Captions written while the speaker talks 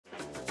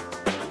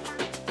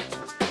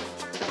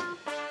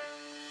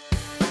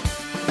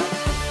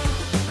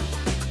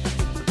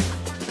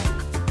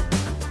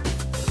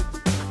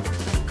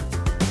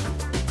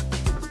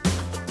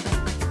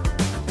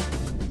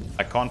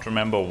can't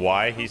remember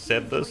why he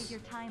said this,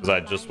 because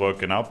I'd just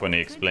woken up when he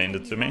explained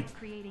it to me.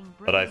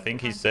 But I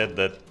think he said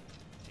that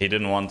he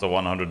didn't want a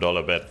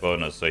 $100 bet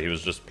bonus, so he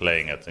was just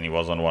playing it, and he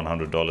was on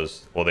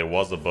 $100, or there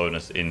was a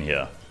bonus in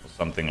here, or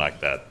something like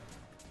that.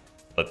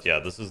 But yeah,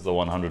 this is the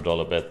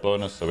 $100 bet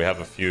bonus, so we have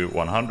a few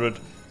 100.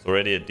 It's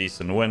already a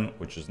decent win,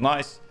 which is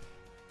nice.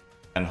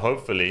 And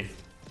hopefully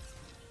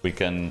we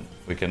can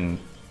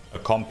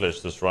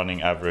accomplish this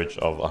running average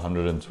of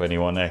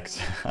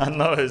 121x. I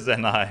know,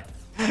 Zenai.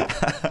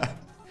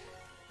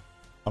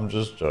 I'm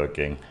just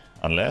joking.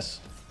 Unless...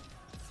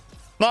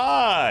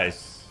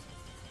 Nice!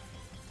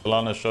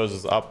 Solana shows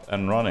us up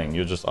and running.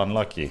 You're just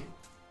unlucky.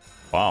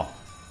 Wow.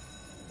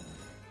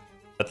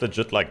 That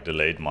legit like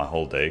delayed my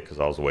whole day because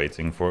I was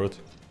waiting for it.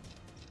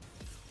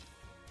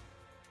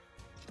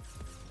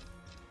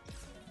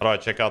 How do I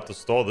check out the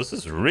store? This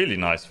is really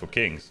nice for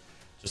kings.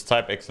 Just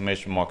type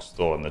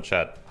 !store in the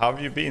chat. How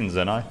have you been,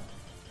 Zenai?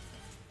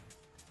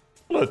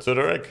 Hello,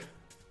 Tudorek.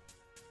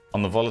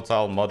 On the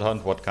volatile mod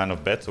hunt, what kind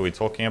of bets are we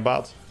talking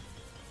about?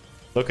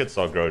 Look at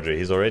Sargrodri.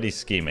 He's already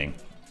scheming.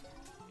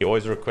 He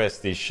always requests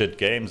these shit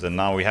games, and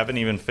now we haven't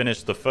even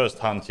finished the first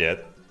hunt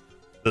yet.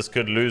 This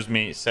could lose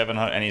me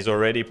 700, and he's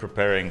already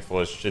preparing for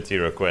his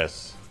shitty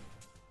requests.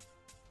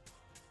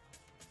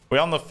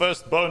 We're on the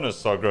first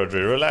bonus,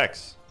 Sargrodri.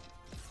 Relax.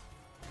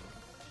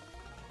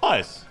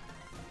 Nice.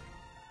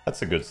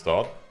 That's a good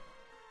start.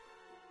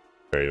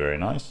 Very, very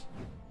nice.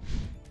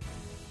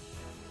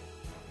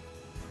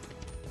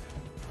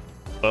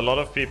 A lot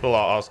of people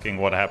are asking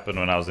what happened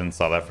when I was in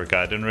South Africa.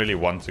 I didn't really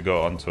want to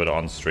go onto it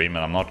on stream,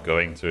 and I'm not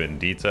going to in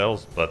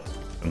details, but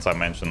since I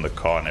mentioned the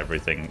car and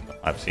everything,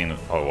 I've seen it.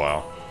 Oh,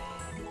 wow.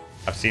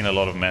 I've seen a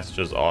lot of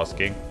messages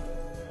asking,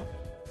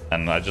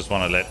 and I just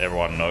want to let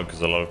everyone know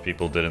because a lot of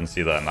people didn't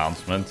see the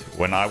announcement.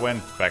 When I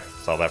went back to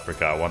South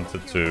Africa, I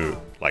wanted to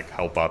like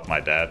help out my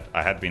dad.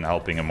 I had been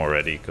helping him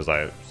already because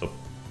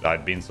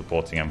I'd been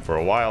supporting him for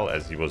a while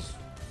as he was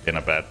in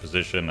a bad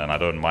position, and I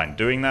don't mind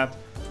doing that.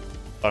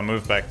 So I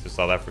moved back to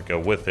South Africa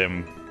with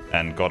him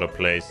and got a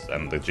place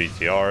and the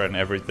GTR and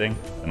everything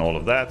and all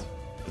of that.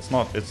 It's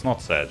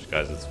not sad,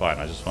 guys. It's fine.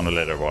 I just want to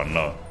let everyone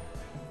know.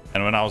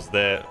 And when I was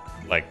there,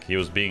 like, he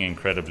was being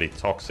incredibly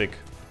toxic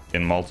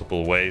in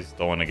multiple ways.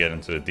 Don't want to get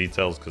into the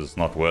details because it's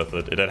not worth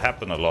it. It had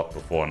happened a lot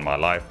before in my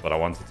life, but I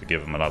wanted to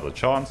give him another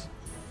chance.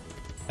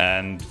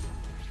 And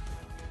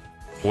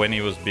when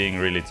he was being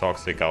really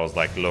toxic, I was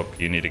like, look,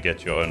 you need to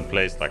get your own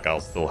place. Like,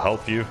 I'll still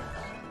help you,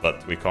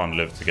 but we can't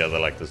live together.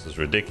 Like, this is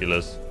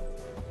ridiculous.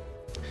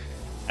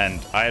 And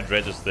I had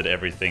registered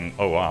everything.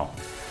 Oh, wow.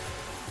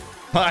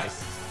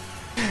 Nice.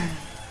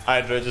 I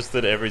had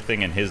registered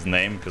everything in his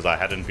name because I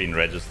hadn't been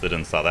registered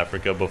in South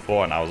Africa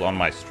before, and I was on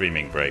my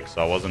streaming break,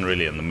 so I wasn't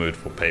really in the mood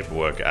for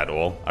paperwork at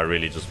all. I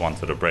really just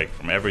wanted a break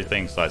from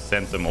everything, so I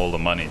sent him all the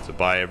money to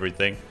buy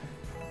everything.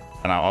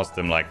 And I asked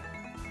him, like,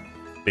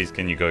 please,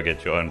 can you go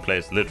get your own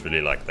place?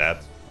 Literally like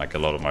that. Like, a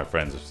lot of my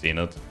friends have seen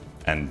it.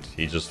 And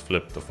he just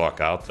flipped the fuck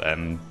out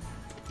and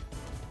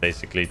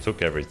basically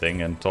took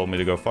everything and told me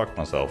to go fuck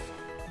myself.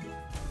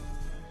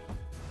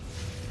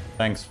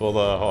 Thanks for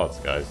the hearts,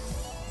 guys.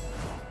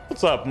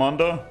 What's up,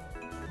 Mondo?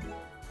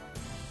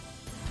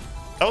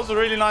 That was a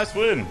really nice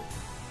win.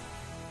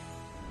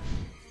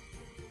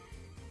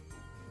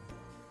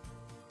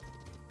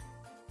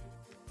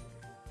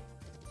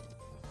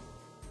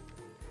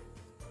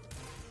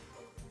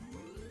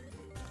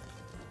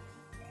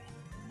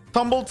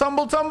 Tumble,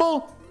 tumble,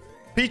 tumble.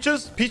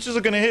 Peaches. Peaches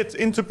are going to hit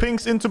into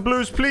pinks, into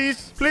blues.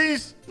 Please,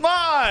 please.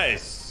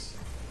 Nice.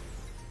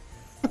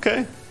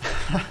 Okay.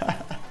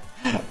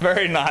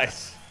 Very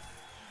nice.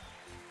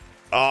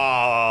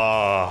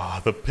 Ah,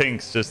 the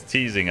pinks just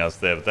teasing us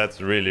there. But that's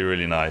really,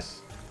 really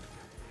nice.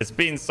 It's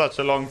been such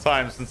a long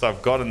time since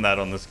I've gotten that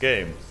on this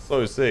game.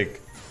 So sick.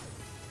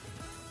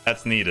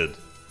 That's needed.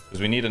 Because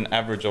we need an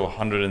average of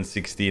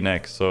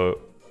 116x. So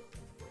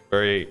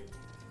very,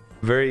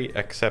 very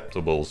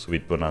acceptable,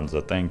 Sweet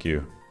Bonanza. Thank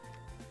you.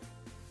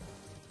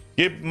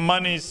 Give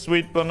money,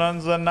 Sweet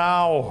Bonanza,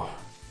 now.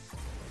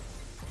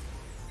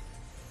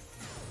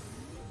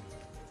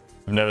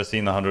 I've never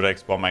seen the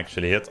 100x bomb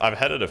actually hit. I've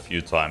had it a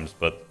few times,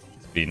 but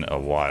it's been a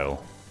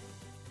while.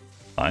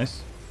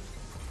 Nice.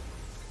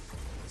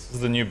 This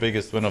is the new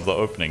biggest win of the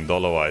opening,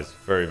 dollar-wise.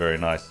 Very, very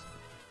nice.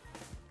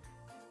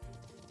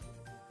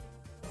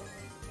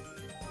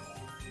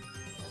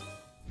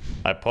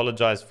 I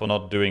apologize for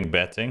not doing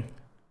betting.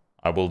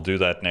 I will do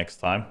that next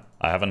time.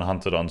 I haven't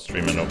hunted on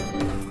stream in a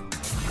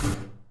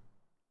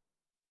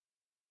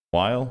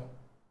while.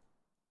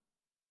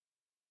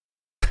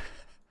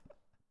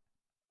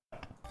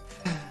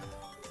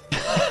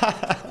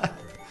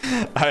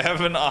 I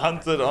haven't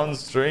hunted on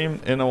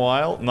stream in a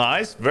while.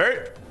 Nice.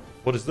 Very...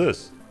 What is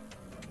this?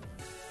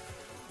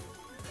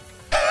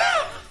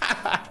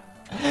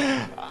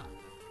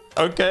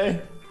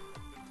 Okay.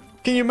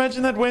 Can you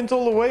imagine that went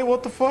all the way?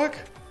 What the fuck?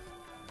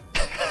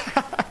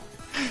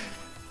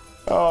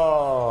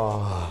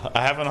 Oh,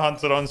 I haven't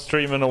hunted on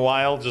stream in a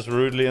while, just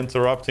rudely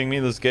interrupting me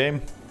this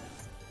game.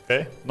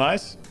 Okay,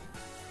 nice.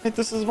 Hey,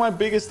 this is my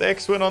biggest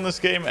X win on this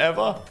game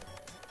ever.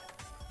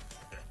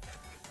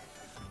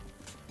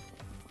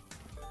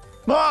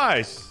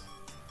 Nice!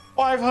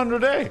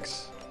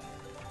 500x!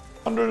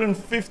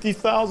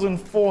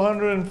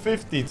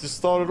 150,450 to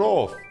start it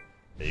off.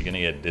 You're gonna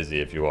get dizzy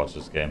if you watch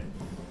this game.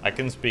 I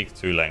can speak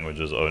 2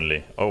 languages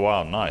only. Oh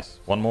wow, nice.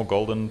 One more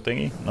golden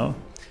thingy? No?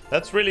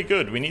 That's really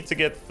good. We need to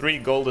get 3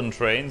 golden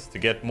trains to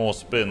get more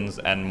spins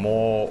and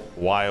more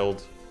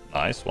wild...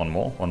 Nice, one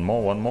more.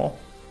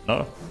 No?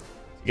 To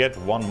get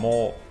 1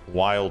 more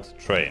wild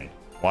train.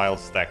 Wild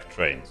stack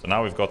train. So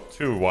now we've got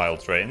 2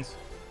 wild trains.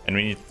 And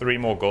we need 3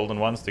 more golden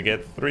ones to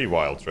get 3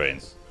 wild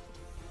trains.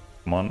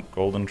 Come on,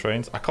 golden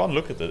trains. I can't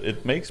look at it.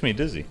 It makes me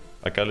dizzy.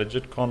 Like, I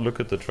legit can't look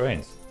at the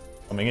trains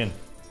coming in.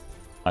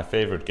 My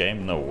favorite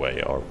game? No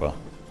way, Arpa.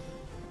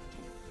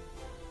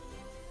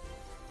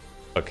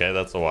 Okay,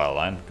 that's a wild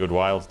line. Good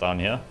wilds down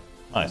here.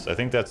 Nice. I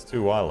think that's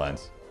 2 wild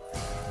lines.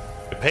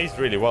 It pays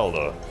really well,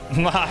 though.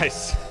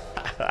 Nice.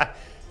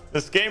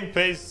 This game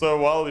pays so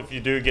well if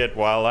you do get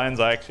wild lines.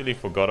 I actually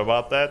forgot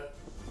about that.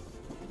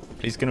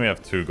 Please, can we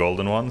have 2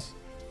 golden ones?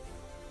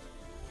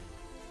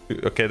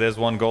 Okay, there's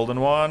 1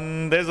 golden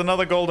one. There's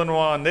another golden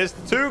one. There's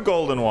 2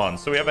 golden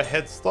ones. So we have a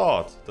head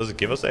start. Does it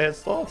give us a head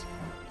start?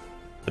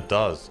 It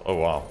does. Oh,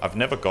 wow. I've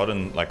never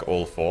gotten, like,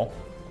 all 4.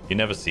 You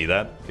never see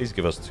that. Please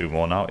give us 2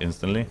 more now,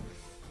 instantly.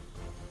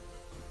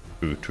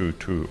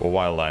 2. Or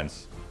wild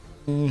lines.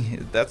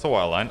 That's a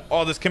wild line.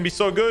 Oh, this can be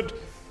so good.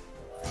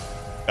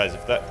 Guys,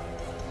 if that...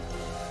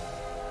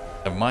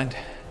 Never mind.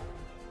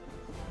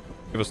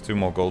 Give us 2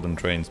 more golden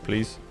trains,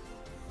 please.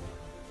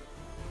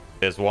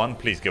 There's 1.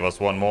 Please give us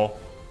 1 more.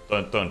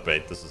 Don't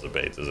bait. This is a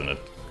bait, isn't it?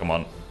 Come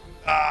on.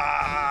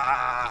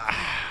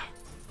 Ah!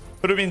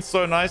 Would have been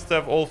so nice to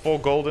have all 4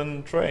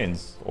 golden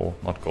trains. Or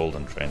not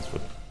golden trains,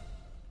 but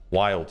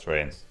wild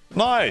trains.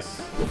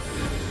 Nice!